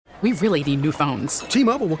We really need new phones.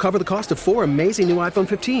 T-Mobile will cover the cost of 4 amazing new iPhone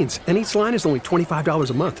 15s, and each line is only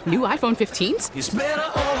 $25 a month. New iPhone 15s? It's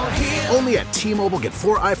better over here. Only at T-Mobile, get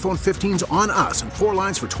 4 iPhone 15s on us and 4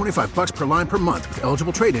 lines for $25 per line per month with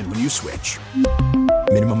eligible trade-in when you switch.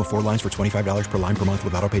 Minimum of 4 lines for $25 per line per month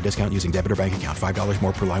with autopay discount using debit or bank account. $5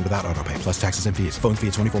 more per line without autopay, plus taxes and fees. Phone fee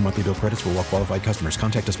at 24 monthly bill credits for well-qualified customers.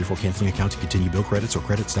 Contact us before canceling account to continue bill credits or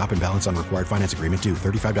credit stop and balance on required finance agreement due.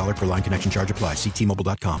 $35 per line connection charge applies. See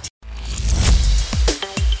T-Mobile.com.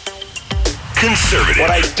 Conservative.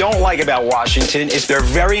 What I don't like about Washington is they're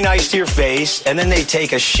very nice to your face, and then they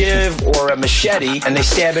take a shiv or a machete and they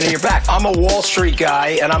stab it in your back. I'm a Wall Street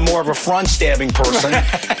guy, and I'm more of a front-stabbing person,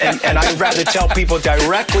 and I'd rather tell people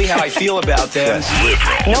directly how I feel about them.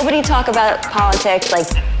 Liberal. Nobody talk about politics, like,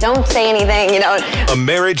 don't say anything, you know. A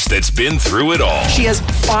marriage that's been through it all. She has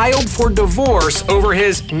filed for divorce over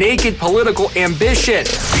his naked political ambition.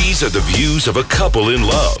 These are the views of a couple in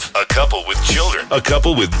love, a couple with children, a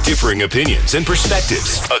couple with differing opinions and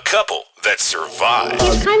perspectives, a couple that survived.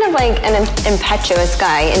 He's kind of like an impetuous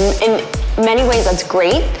guy. In many ways, that's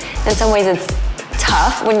great. In some ways, it's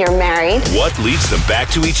tough when you're married. What leads them back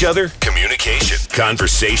to each other? Communication,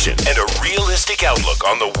 conversation, and a realistic outlook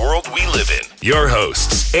on the world we live in. Your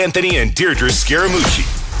hosts, Anthony and Deirdre Scaramucci.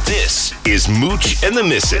 This is Mooch and the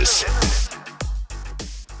Missus.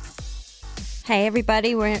 Hey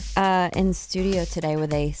everybody, we're in studio today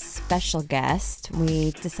with a special guest.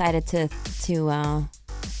 We decided to throw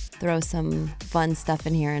some fun stuff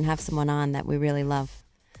in here and have someone on that we really love.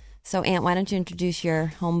 So Ant, why don't you introduce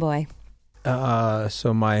your homeboy?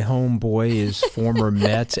 So my homeboy is former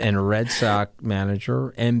Mets and Red Sox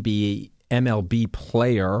manager, MLB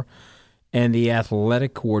player, and the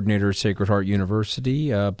athletic coordinator at Sacred Heart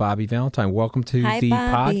University, Bobby Valentine. Welcome to Hi, the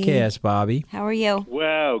Bobby. podcast, Bobby. How are you?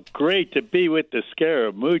 Wow, great to be with the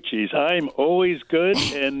Scaramuccis. I'm always good,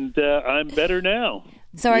 and I'm better now.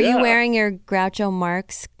 So are you wearing your Groucho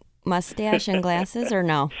Marx mustache and glasses or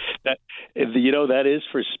no? That is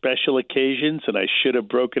for special occasions, and I should have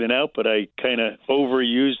broken it out, but I kind of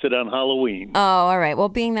overused it on Halloween. Oh, all right. Well,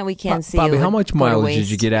 being that we can't see Bobby, you, how much mileage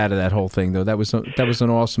did you get out of that whole thing, though? That was an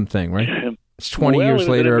awesome thing, right? It's 20 years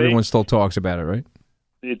later, everyone still talks about it, right?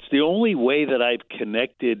 It's the only way that I've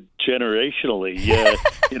connected generationally.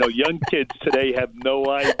 Young kids today have no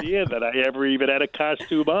idea that I ever even had a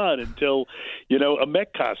costume on until, a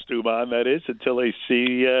Met costume on, that is, until they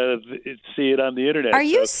see it on the internet. Are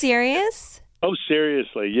you serious? Oh,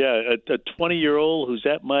 seriously, yeah. A 20-year-old who's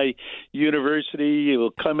at my university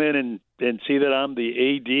will come in and see that I'm the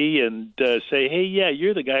AD and say, hey, yeah,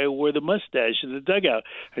 you're the guy who wore the mustache in the dugout.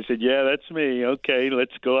 I said, yeah, that's me. Okay,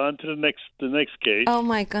 let's go on to the next case. Oh,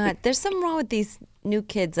 my God. There's something wrong with these new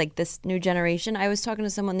kids, like this new generation. I was talking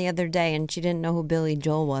to someone the other day, and she didn't know who Billy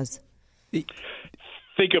Joel was.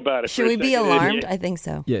 Think about it. Should we be alarmed? I think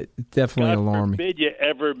so. Yeah, definitely alarming. God forbid you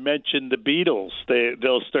ever mention the Beatles.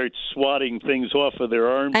 They'll start swatting things off of their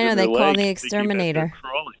arms. I know, and they their call legs, the exterminator,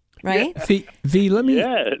 right? Yeah. V, let me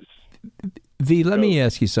Yes.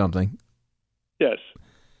 ask you something. Yes.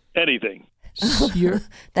 Anything. That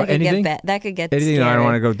could get bad. That could get anything. Scary. I don't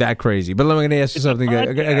want to go that crazy, but I'm going to ask you something.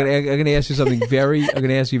 I'm going to ask you something very. I'm going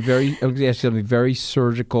to ask you something very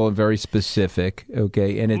surgical and very specific.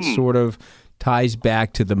 Okay, and it sort of ties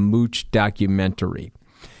back to the Mooch documentary.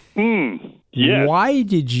 Yeah. Why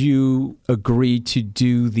did you agree to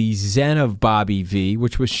do the Zen of Bobby V,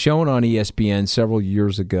 which was shown on ESPN several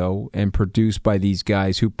years ago and produced by these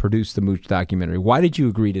guys who produced the Mooch documentary? Why did you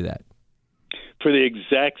agree to that? For the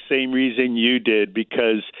exact same reason you did,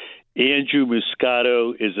 because Andrew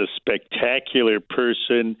Muscato is a spectacular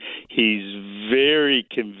person. He's very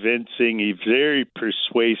convincing. He's very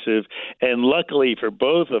persuasive. And luckily for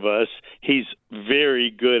both of us, he's very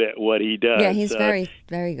good at what he does. Yeah, he's very,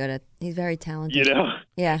 very good at. He's very talented.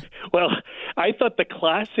 Yeah. Well, I thought the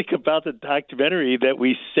classic about the documentary that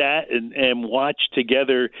we sat and watched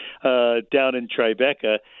together down in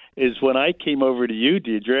Tribeca is when I came over to you,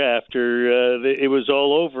 Deirdre, after it was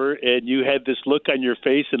all over, and you had this look on your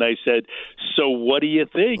face, and I said, so what do you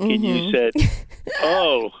think? And you said,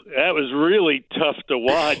 oh, that was really tough to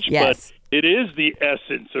watch, yes. But it is the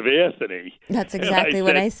essence of Anthony. That's exactly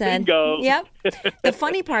what I said. Bingo. Yep. The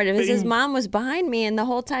funny part of it is his mom was behind me, and the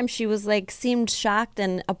whole time she was seemed shocked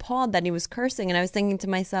and appalled that he was cursing. And I was thinking to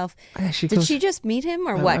myself, did she just meet him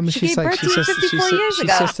or what? She gave birth to him 54 years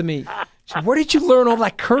ago. She says to me, where did you learn all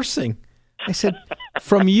that cursing? I said,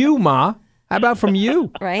 from you, Ma. How about from you?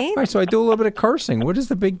 Right? All right, so I do a little bit of cursing. What is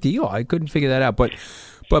the big deal? I couldn't figure that out. But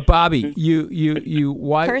But Bobby, you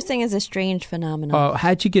why cursing is a strange phenomenon.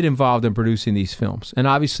 How'd you get involved in producing these films? And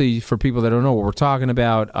obviously, for people that don't know what we're talking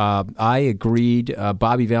about, I agreed.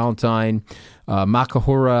 Bobby Valentine,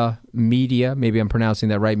 Makuhari Media. Maybe I'm pronouncing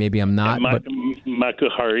that right. Maybe I'm not. But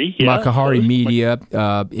Makuhari. Yeah. Makuhari Media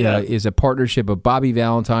is a partnership of Bobby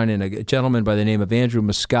Valentine and a gentleman by the name of Andrew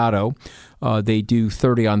Moscato. They do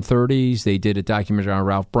 30 on 30s. They did a documentary on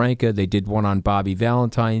Ralph Branca. They did one on Bobby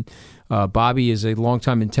Valentine. Bobby is a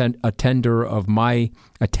longtime attendant of my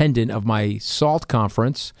SALT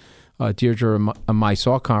conference, Deirdre, my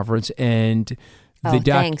SALT conference, and the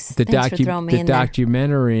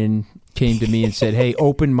documentarian came to me and said, "Hey,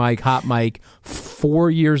 open mic, hot mic,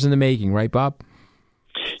 4 years in the making, right, Bob?"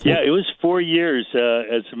 Yeah, it was 4 years.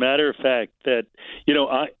 As a matter of fact, that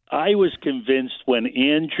I was convinced when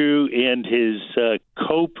Andrew and his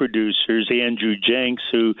co-producers, Andrew Jenks,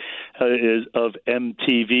 who is of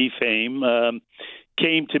MTV fame,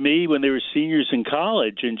 came to me when they were seniors in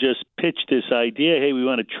college and just pitched this idea, hey, we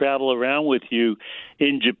want to travel around with you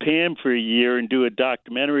in Japan for a year and do a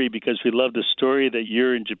documentary because we love the story that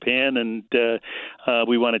you're in Japan and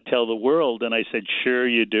we want to tell the world. And I said, sure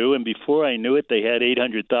you do. And before I knew it, they had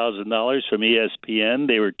 $800,000 from ESPN.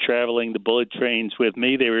 They were traveling the bullet trains with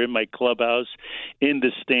me. They were in my clubhouse in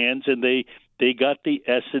the stands, and they got the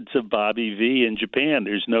essence of Bobby V in Japan.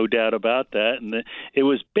 There's no doubt about that. And it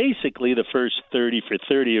was basically the first 30 for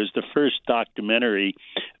 30. It was the first documentary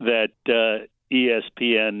that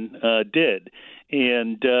ESPN did.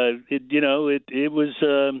 And, it was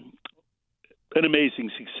an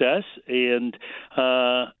amazing success. And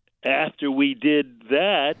after we did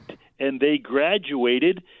that and they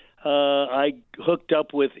graduated, I hooked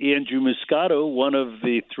up with Andrew Moscato, one of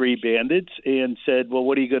the three bandits, and said, well,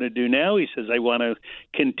 what are you going to do now? He says, I want to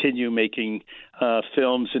continue making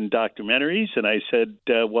films and documentaries. And I said,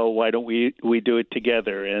 well, why don't we do it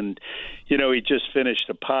together? And, he just finished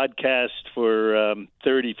a podcast for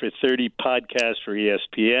 30 for 30 podcast for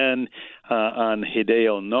ESPN on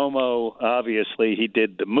Hideo Nomo. Obviously, he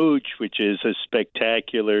did The Mooch, which is a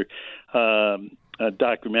spectacular a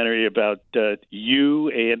documentary about you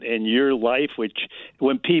and your life, which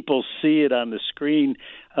when people see it on the screen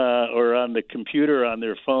or on the computer on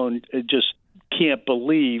their phone, just can't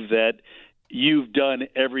believe that you've done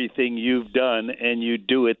everything you've done and you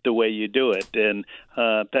do it the way you do it. And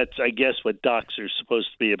that's, I guess, what docs are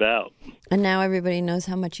supposed to be about. And now everybody knows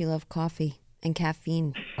how much you love coffee and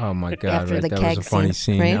caffeine. Oh, my God. Right? That was a funny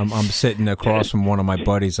scene. Right? I'm sitting across from one of my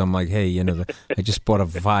buddies. I'm like, hey, I just bought a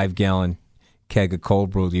 5-gallon keg of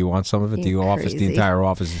cold brew. Do you want some of it? The entire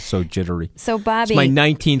office is so jittery. So, Bobby. It's my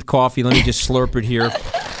 19th coffee. Let me just slurp it here.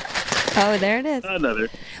 Oh, there it is. Another.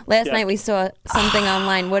 Last night we saw something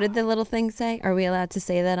online. What did the little thing say? Are we allowed to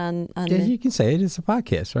say that on Yeah, you can say it. It's a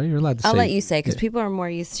podcast, right? You're allowed to say it. I'll let you say it because people are more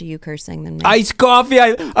used to you cursing than me. Iced coffee.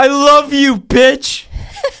 I love you, bitch.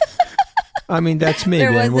 I mean, that's me,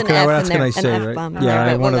 there man. Was What else can I say, right? Yeah,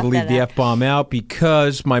 I wanted to leave the F-bomb out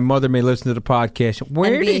because my mother may listen to the podcast.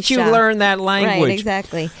 Where did you learn that language? Right,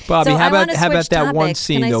 exactly. Bobby, so how about that topics? one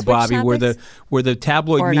scene, though, Bobby, where the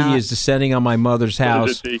tabloid media is descending on my mother's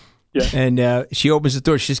house, and she opens the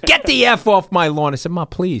door. She says, get the F off my lawn. I said, Ma,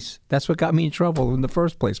 please. That's what got me in trouble in the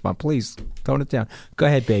first place, Ma. Please, tone it down. Go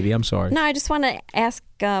ahead, baby. I'm sorry. No, I just want to ask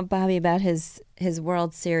Bobby about his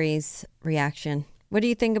World Series reaction. What do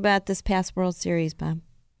you think about this past World Series, Bob?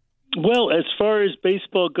 Well, as far as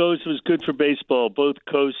baseball goes, it was good for baseball. Both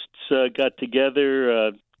coasts got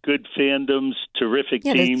together, good fandoms, terrific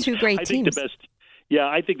teams. Two great teams.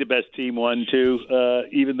 I think the best team won, too,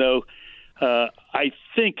 even though I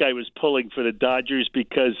think I was pulling for the Dodgers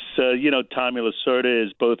because, Tommy Lasorda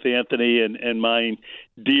is both Anthony and my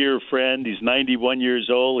dear friend. He's 91 years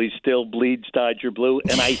old. He still bleeds Dodger blue.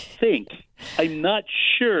 And I think, I'm not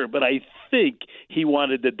sure, but I think he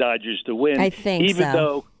wanted the Dodgers to win. I think even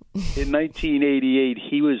though in 1988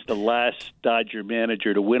 he was the last Dodger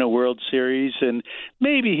manager to win a World Series, and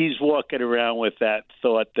maybe he's walking around with that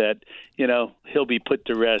thought that he'll be put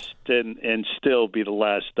to rest and still be the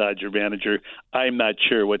last Dodger manager. I'm not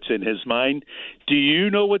sure what's in his mind. Do you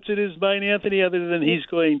know what's in his mind, Anthony, other than he's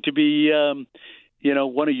going to be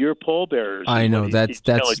one of your pallbearers? I know that's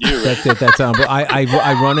you, right? that's but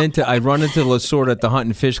I run into Lasorda at the Hunt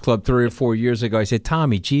and Fish Club 3 or 4 years ago. I said,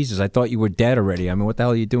 Tommy, Jesus, I thought you were dead already. I mean, what the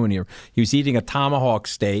hell are you doing here? He was eating a tomahawk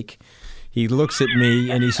steak. He looks at me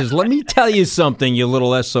and he says, let me tell you something, you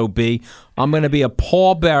little SOB. I'm going to be a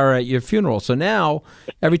pallbearer at your funeral. So now,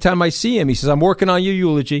 every time I see him, he says, I'm working on your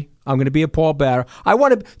eulogy. I'm going to be a pallbearer. I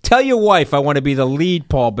want to tell your wife I want to be the lead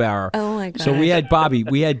pallbearer. Oh, my God. So we had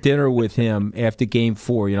dinner with him after Game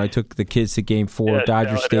 4. I took the kids to Game 4 at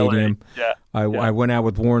Dodger Stadium. I went out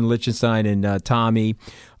with Warren Lichtenstein and Tommy.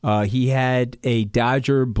 He had a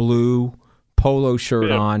Dodger blue polo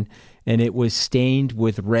shirt on, and it was stained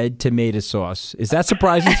with red tomato sauce. Is that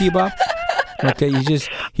surprising to you, Bob? Okay,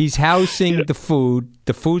 he's housing the food.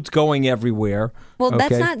 The food's going everywhere. Well,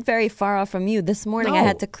 that's not very far off from you. This morning I No.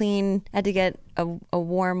 had to get a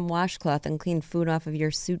warm washcloth and clean food off of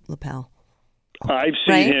your suit lapel. I've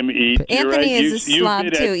seen him eat. You're Anthony right. is a slob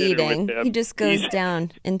you've been too, at dinner with eating. him. He just goes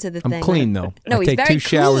down into the I'm thing. clean, though. No, I he's take very 2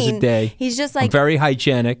 showers clean. a day. He's just I'm like very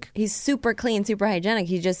hygienic. He's super clean, super hygienic.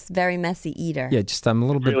 He's just very messy eater. Yeah, just I'm a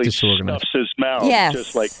little bit Really disorganized. stuffs his mouth, Yes.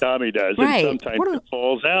 just like Tommy does, Right. and sometimes it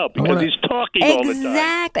falls out because wanna- he's talking all the time.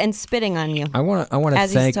 Exactly, and spitting on you. I want to As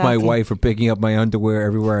he's thank my talking. wife for picking up my underwear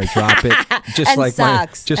everywhere I drop it. Just And like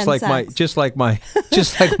socks, just and like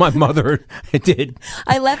my mother did.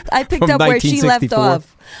 I picked From up where she left 1964.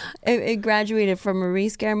 off. It graduated from Marie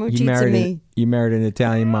Scaramucci to me. You married an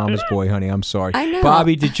Italian mama's boy, honey. I'm sorry. I know.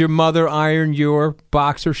 Bobby, did your mother iron your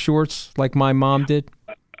boxer shorts like my mom did?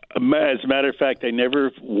 As a matter of fact, I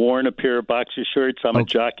never worn a pair of boxer shorts. I'm a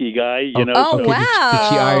jockey guy, you know. Oh, so-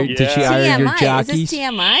 wow. Did she iron your TMI. jockeys? Is this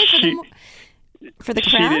TMI for the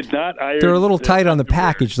She crowd? did not iron. They're a little tight on the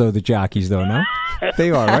package, though, the jockeys, though, no?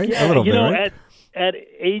 They are, right? Yeah, a little you bit, know, right? at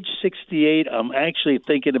age 68, I'm actually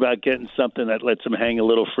thinking about getting something that lets them hang a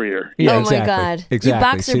little freer. Yeah, oh, exactly. my God. Exactly.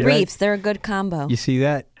 You boxer See that? briefs. They're a good combo. You see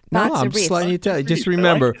that? No, Boxer I'm briefs. just letting you tell you. Just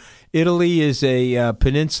remember, Italy is a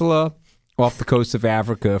peninsula off the coast of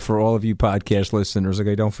Africa for all of you podcast listeners.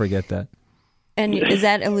 Okay, don't forget that. And is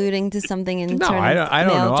that alluding to something in No, terms I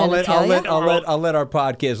don't male know. genitalia? I'll let our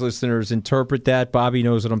podcast listeners interpret that. Bobby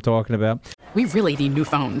knows what I'm talking about. We really need new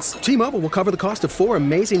phones. T-Mobile will cover the cost of 4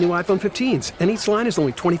 amazing new iPhone 15s, and each line is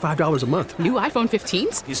only $25 a month. New iPhone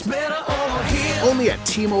 15s? Only at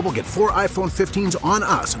T-Mobile, get 4 iPhone 15s on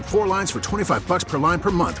us and 4 lines for $25 per line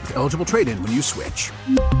per month with eligible trade-in when you switch.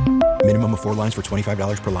 Minimum of 4 lines for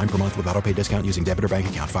 $25 per line per month with auto pay discount using debit or bank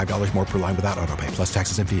account. $5 more per line without auto pay, plus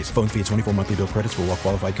taxes and fees. Phone fee at 24 monthly bill credits for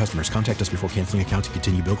well-qualified customers. Contact us before canceling account to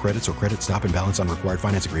continue bill credits or credit stop and balance on required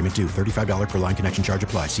finance agreement due. $35 per line connection charge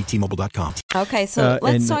applies. See T-Mobile.com. Okay, so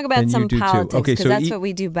let's talk about and some you do too. politics, Okay, because so that's what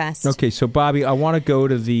we do best. Okay, so Bobby, I want to go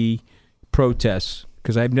to the protests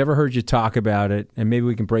because I've never heard you talk about it, and maybe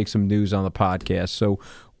we can break some news on the podcast. So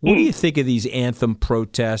what do you think of these anthem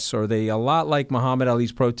protests? Are they a lot like Muhammad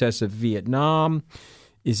Ali's protests of Vietnam?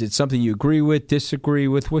 Is it something you agree with, disagree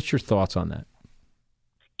with? What's your thoughts on that?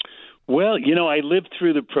 Well, you know, I lived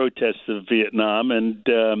through the protests of Vietnam, and,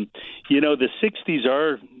 you know, the 60s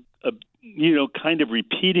are, you know, kind of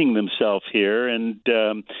repeating themselves here. And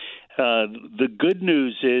the good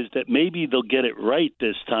news is that maybe they'll get it right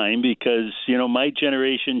this time because, you know, my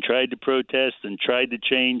generation tried to protest and tried to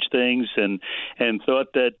change things and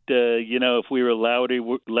thought that, you know, if we were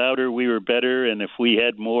louder, we were better. And if we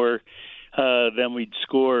had more, then we'd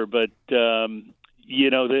score. But, you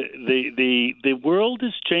know, the world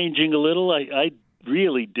is changing a little. I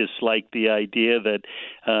really dislike the idea that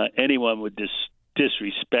anyone would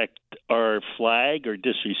disrespect our flag or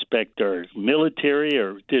disrespect our military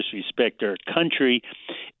or disrespect our country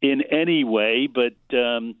in any way. But,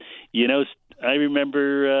 you know, I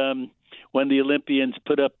remember when the Olympians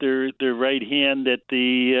put up their right hand at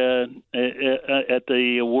the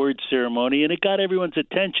award ceremony, and it got everyone's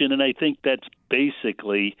attention. And I think that's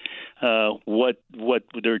basically what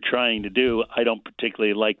they're trying to do. I don't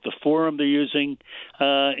particularly like the forum they're using,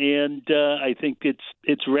 and I think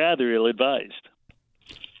it's rather ill-advised.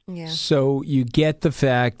 Yeah. So you get the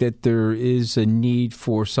fact that there is a need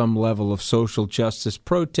for some level of social justice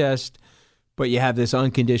protest, but you have this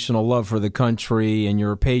unconditional love for the country and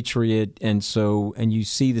you're a patriot, and you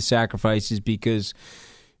see the sacrifices because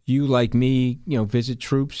you, like me, you know, visit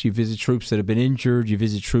troops. You visit troops that have been injured. You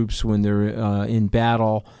visit troops when they're in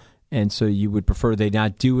battle, and so you would prefer they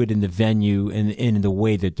not do it in the venue and in the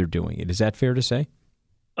way that they're doing it. Is that fair to say?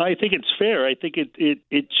 I think it's fair. I think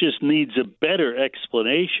it just needs a better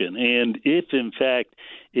explanation. And if, in fact,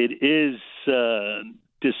 it is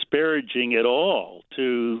disparaging at all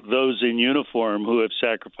to those in uniform who have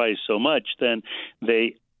sacrificed so much, then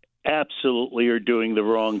they absolutely are doing the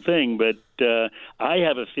wrong thing. But I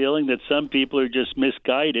have a feeling that some people are just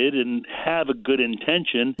misguided and have a good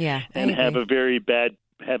intention and have a very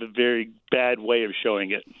bad way of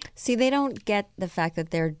showing it. See, they don't get the fact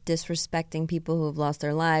that they're disrespecting people who have lost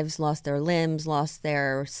their lives, lost their limbs, lost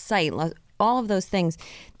their sight, all of those things.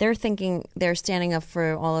 They're thinking they're standing up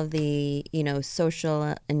for all of the, you know,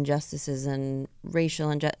 social injustices and racial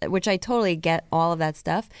injustice, which I totally get all of that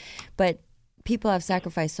stuff. But people have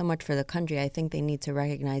sacrificed so much for the country. I think they need to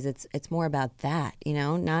recognize it's more about that, you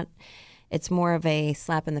know, not it's more of a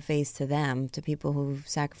slap in the face to them, to people who've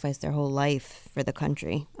sacrificed their whole life for the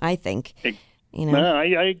country, I think. No, I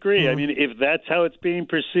agree. I mean, if that's how it's being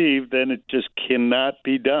perceived, then it just cannot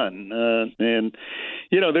be done. And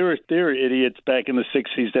there were idiots back in the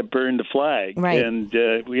 '60s that burned the flag, right? And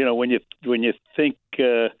when you think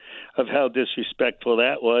of how disrespectful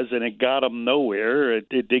that was, and it got them nowhere. It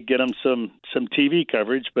did get them some TV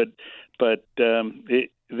coverage, but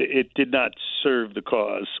it did not serve the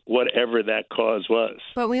cause, whatever that cause was.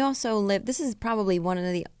 But we also live. This is probably one of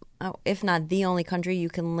the, if not the only country you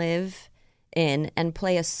can live in and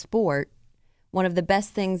play a sport, one of the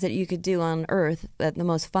best things that you could do on earth, the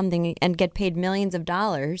most fun thing, and get paid millions of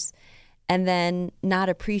dollars, and then not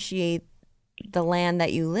appreciate the land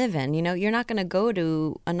that you live in. You're not going to go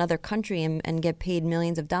to another country and get paid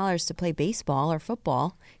millions of dollars to play baseball or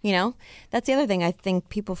football. That's the other thing I think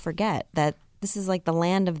people forget, that this is like the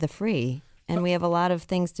land of the free. And we have a lot of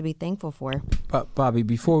things to be thankful for. But Bobby,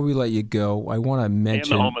 before we let you go, I want to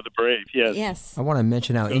mention... And the home of the brave, yes. Yes. I want to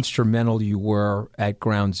mention how instrumental you were at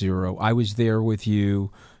Ground Zero. I was there with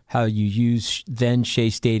you, how you used then Shea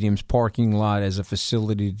Stadium's parking lot as a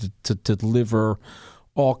facility to deliver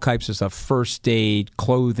all types of stuff, first aid,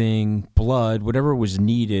 clothing, blood, whatever was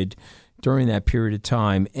needed during that period of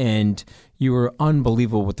time. And you were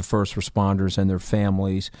unbelievable with the first responders and their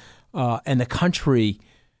families. And the country,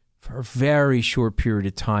 for a very short period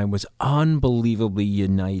of time, was unbelievably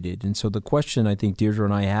united. And so the question I think Deirdre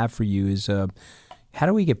and I have for you is, how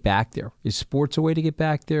do we get back there? Is sports a way to get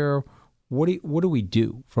back there? What do we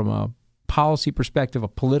do from a policy perspective, a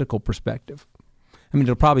political perspective? I mean,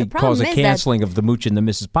 it'll probably cause a canceling of the Mooch and the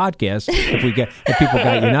Mrs. podcast if people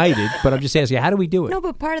got united. But I'm just asking, how do we do it? No,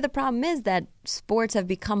 but part of the problem is that sports have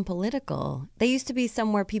become political. They used to be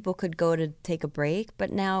somewhere people could go to take a break, but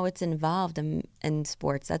now it's involved in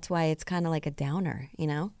sports. That's why it's kind of like a downer,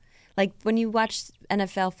 Like when you watch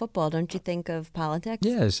NFL football, don't you think of politics?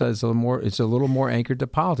 Yeah, it's a little more anchored to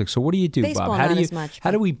politics. So what do you do, Baseball, Bob?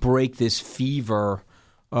 How do we break this fever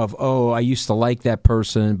of, I used to like that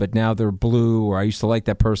person, but now they're blue, or I used to like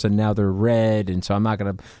that person, now they're red, and so I'm not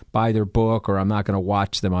going to buy their book, or I'm not going to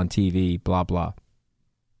watch them on TV, blah, blah.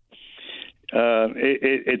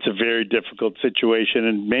 It's a very difficult situation,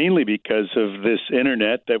 and mainly because of this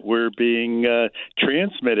internet that we're being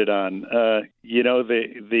transmitted on.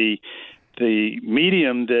 The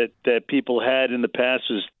medium that people had in the past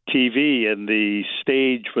was TV, and the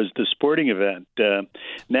stage was the sporting event.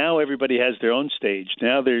 Now everybody has their own stage.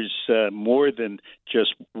 Now there's more than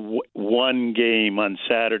just one game on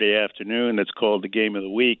Saturday afternoon that's called the game of the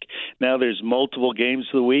week. Now there's multiple games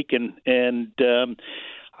of the week, and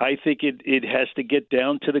I think it has to get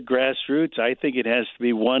down to the grassroots. I think it has to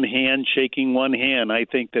be one hand shaking one hand. I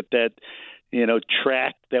think that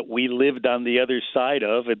track that we lived on the other side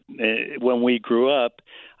of when we grew up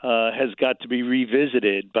has got to be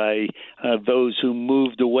revisited by those who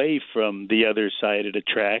moved away from the other side of the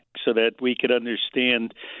track, so that we could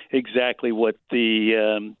understand exactly what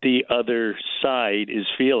the other side is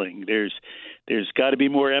feeling. There's got to be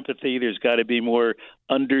more empathy. There's got to be more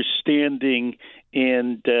understanding,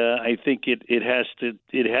 and I think it has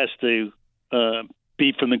to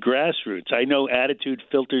be from the grassroots. I know attitude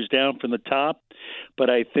filters down from the top, but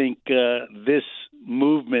I think this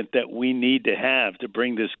movement that we need to have to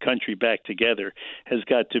bring this country back together has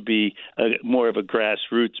got to be more of a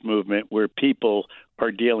grassroots movement where people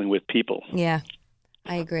are dealing with people. Yeah,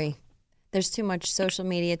 I agree. There's too much social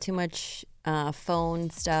media, too much phone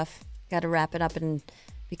stuff. Got to wrap it up and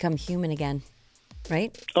become human again,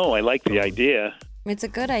 right? Oh, I like the idea. It's a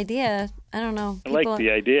good idea. I don't know. I like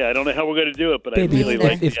the idea. I don't know how we're going to do it, but Baby, I really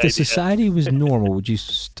like the idea. If the society was normal, would you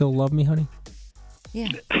still love me, honey? Yeah.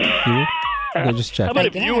 You would? Okay, just check. How about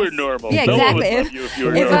if you were normal? Yeah, exactly. If you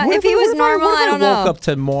were normal. If he was normal, I don't know. If I woke up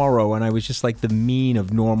tomorrow and I was just like the mean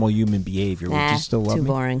of normal human behavior, would you still love me? Too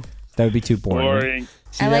boring. That would be too boring. Boring.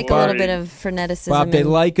 I like a little bit of freneticism. Bob, they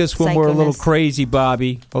like us when we're a little psychoness. crazy,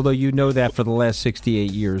 Bobby. Although you know that for the last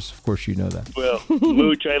 68 years. Of course you know that. Well,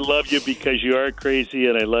 Mooch, I love you because you are crazy,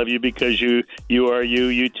 and I love you because you are you.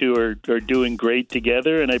 You two are doing great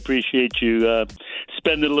together, and I appreciate you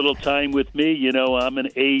spending a little time with me. You know, I'm an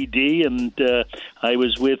AD, and I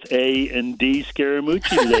was with A and D Scaramucci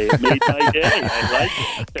today. It made my day. I like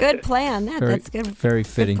it. Good plan. That's good. Very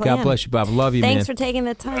fitting. Good plan. God bless you, Bob. Love you, man. Thanks for taking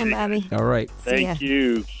the time, Bobby. All right. Thank you.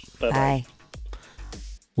 Bye-bye. Bye.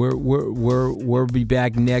 We'll be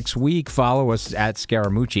back next week. Follow us at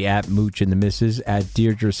Scaramucci, at Mooch and the Misses, at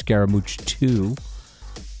Deirdre Scaramouche 2.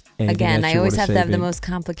 Again, I always have to have the most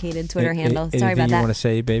complicated Twitter handle. Sorry about Anything that. you want to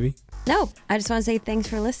say, baby? No, I just want to say thanks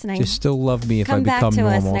for listening. Just still love me if Come I back become to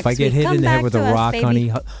us normal. If next I get week. hit Come in the head back with a to us, rock, baby.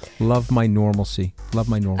 honey, love my normalcy. Love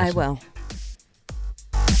my normalcy. I will.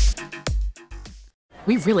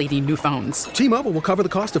 We really need new phones. T-Mobile will cover the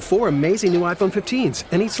cost of 4 amazing new iPhone 15s,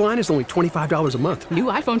 and each line is only $25 a month. New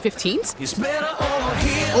iPhone 15s? It's better over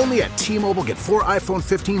here. Only at T-Mobile, get 4 iPhone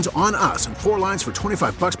 15s on us and 4 lines for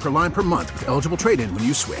 $25 per line per month with eligible trade-in when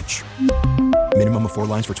you switch. Minimum of 4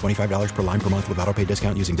 lines for $25 per line per month with autopay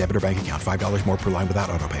discount using debit or bank account. $5 more per line without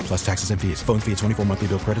autopay, plus taxes and fees. Phone fee at 24 monthly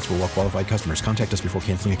bill credits for well-qualified customers. Contact us before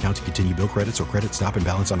canceling account to continue bill credits or credit stop and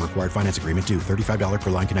balance on required finance agreement due. $35 per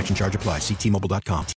line connection charge applies. See T-Mobile.com.